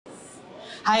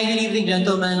Hi, good evening,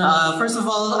 gentlemen. First of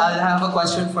all, I have a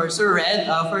question for Sir Red.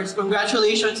 First,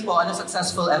 congratulations po on a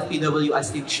successful FPW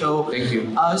Astig show. Thank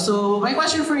you. So my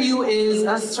question for you is,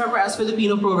 as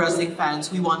Filipino Pro Wrestling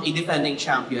fans, we want a defending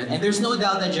champion. And there's no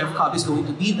doubt that Jeff Cobb is going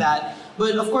to be that.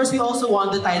 But of course, we also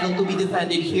want the title to be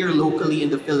defended here locally in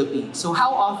the Philippines. So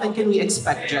how often can we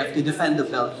expect Jeff to defend the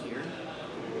belt here?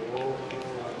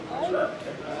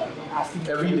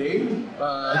 Every day?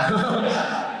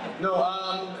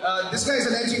 This guy is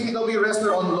an NJPW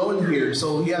wrestler on loan here,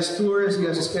 so he has tours, he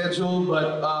has a schedule,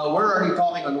 but we're already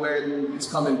talking on when it's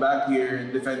coming back here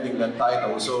and defending that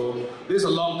title. So this is a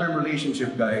long-term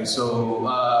relationship, guys. So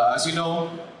as you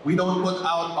know, we don't put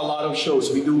out a lot of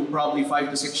shows. We do probably 5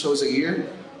 to 6 shows a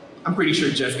year. I'm pretty sure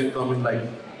Jeff can come in like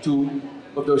 2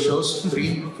 of those shows,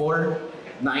 3, 4,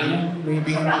 9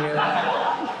 maybe.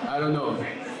 Yeah. I don't know.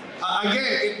 Again,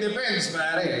 it depends,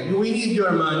 man. We need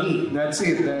your money. That's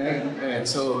it. And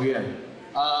so, yeah.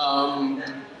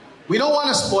 We don't want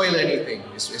to spoil anything.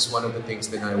 It's one of the things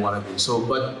that I want to do. So,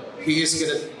 but he is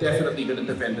definitely gonna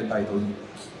defend the title.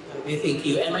 Okay, thank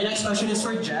you. And my next question is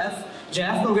for Jeff.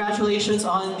 Jeff, congratulations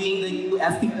on being the new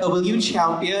FPW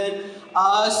champion.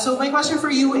 So my question for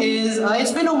you is,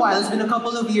 it's been a while, it's been a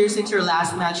couple of years since your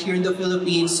last match here in the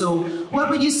Philippines. So what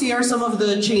would you say are some of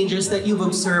the changes that you've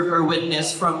observed or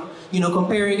witnessed from,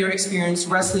 comparing your experience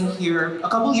wrestling here a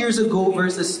couple years ago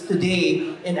versus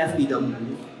today in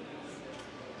FPW?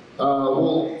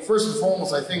 Well, first and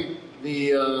foremost, I think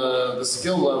the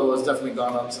skill level has definitely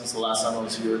gone up since the last time I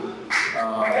was here.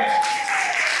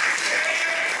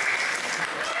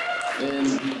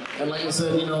 And like I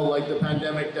said, like the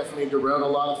pandemic definitely derailed a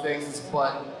lot of things,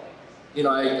 but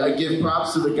I give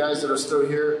props to the guys that are still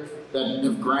here that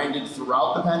have grinded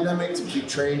throughout the pandemic to keep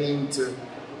training, to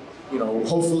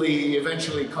hopefully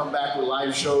eventually come back with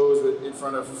live shows in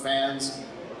front of fans.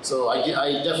 So I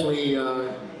definitely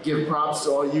give props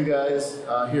to all you guys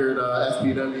here at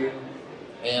FPW.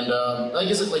 And like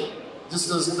I said, just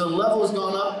the level has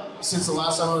gone up since the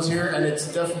last time I was here, and it's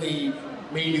definitely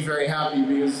made me very happy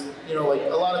because, like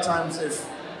a lot of times if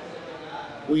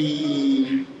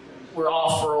we're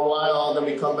off for a while, then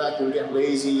we come back and we get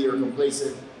lazy or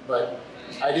complacent. But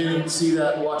I didn't see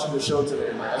that watching the show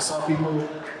today. I saw people,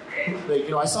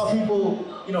 maybe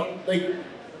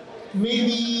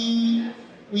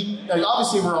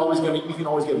obviously we can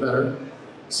always get better.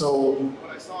 So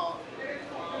what I saw,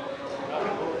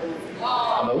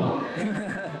 hello?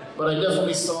 But I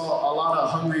definitely saw a lot of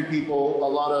hungry people, a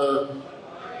lot of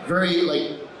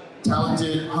very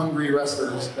talented, hungry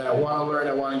wrestlers that want to learn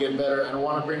and want to get better and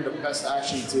want to bring the best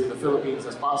action to the Philippines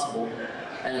as possible.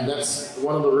 And that's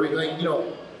one of the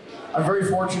I'm very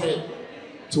fortunate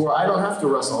to where I don't have to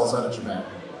wrestle outside of Japan,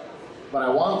 but I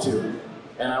want to.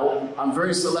 And I'm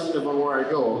very selective on where I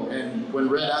go. And when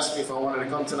Red asked me if I wanted to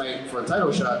come tonight for a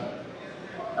title shot,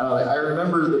 I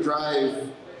remember the drive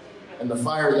and the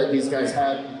fire that these guys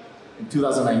had in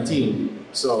 2019.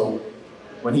 So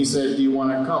when he said, "Do you want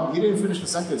to come?" He didn't finish the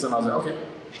sentence, and I was like, "Okay."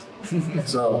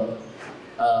 So,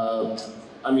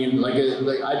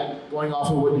 going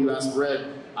off of what you asked Red,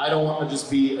 I don't want to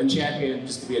just be a champion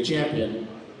just to be a champion.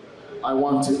 I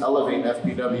want to elevate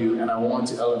FPW, and I want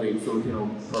to elevate Filipino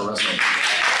Pro Wrestling.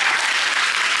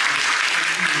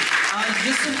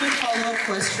 Just a quick follow-up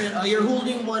question. You're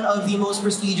holding one of the most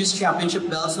prestigious championship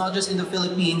belts, not just in the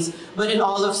Philippines, but in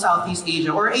all of Southeast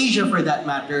Asia, or Asia for that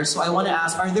matter. So I want to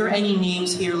ask, are there any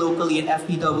names here locally in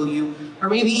FPW, or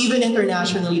maybe even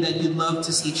internationally, that you'd love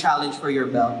to see challenge for your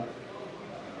belt?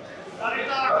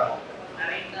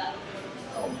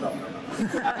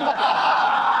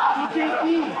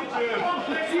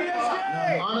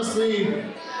 Honestly,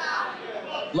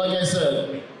 like I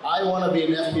said, I want to be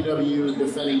an FPW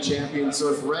defending champion.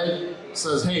 So if Red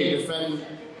says, "Hey,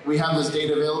 we have this date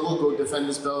available, go defend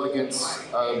this belt against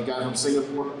a guy from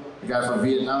Singapore, a guy from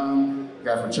Vietnam, a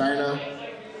guy from China,"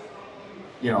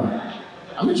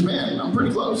 I'm in Japan. I'm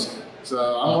pretty close.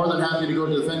 So I'm more than happy to go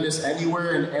defend this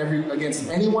anywhere and against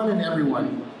anyone and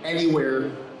everyone,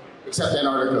 anywhere, except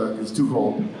Antarctica, because it's too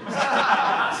cold.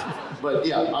 But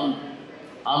yeah,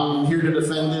 I'm here to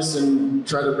defend this and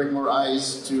try to bring more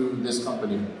eyes to this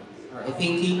company. All right,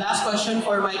 thank you. Last question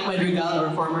for Mike Madrigal,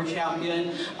 our former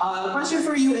champion. The question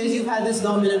for you is, you've had this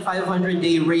dominant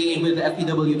 500-day reign with the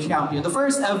FPW champion, the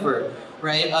first ever,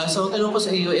 right? So ang tanong ko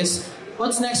sa iyo is,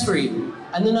 what's next for you?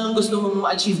 Ano na ang gusto mong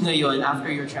ma-achieve ngayon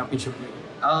after your championship reign?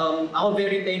 Ako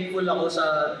very thankful ako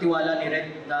sa tiwala ni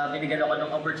Red na binigyan ako ng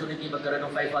opportunity magkaroon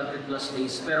ng 500 plus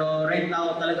days. Pero right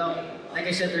now, talagang, like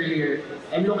I said earlier,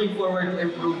 I'm looking forward to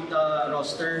improve the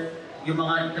roster, yung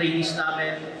mga trainees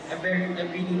namin. I'm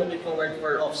really looking forward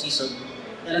for off-season.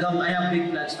 Talagang I have big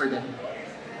plans for them.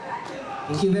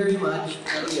 Thank you very much.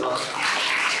 Love you all.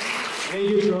 Thank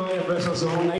you, Troy, of WrestleZone.